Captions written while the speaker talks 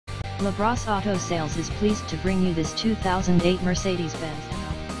LaBrosse Auto Sales is pleased to bring you this 2008 Mercedes-Benz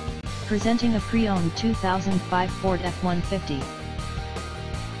ML, presenting a pre-owned 2005 Ford F-150.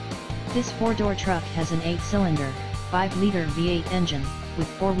 This four-door truck has an 8-cylinder, 5-liter V8 engine, with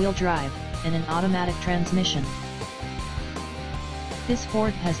four-wheel drive, and an automatic transmission. This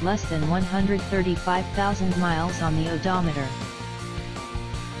Ford has less than 135,000 miles on the odometer.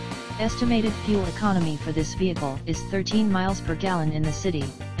 Estimated fuel economy for this vehicle is 13 miles per gallon in the city,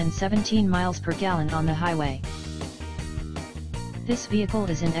 and 17 miles per gallon on the highway. This vehicle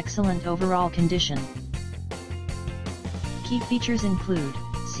is in excellent overall condition. Key features include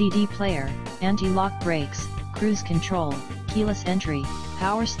CD player, anti-lock brakes, cruise control, keyless entry,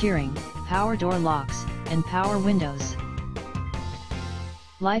 power steering, power door locks, and power windows.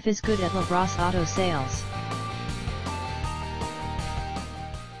 Life is good at LaBrosse Auto Sales.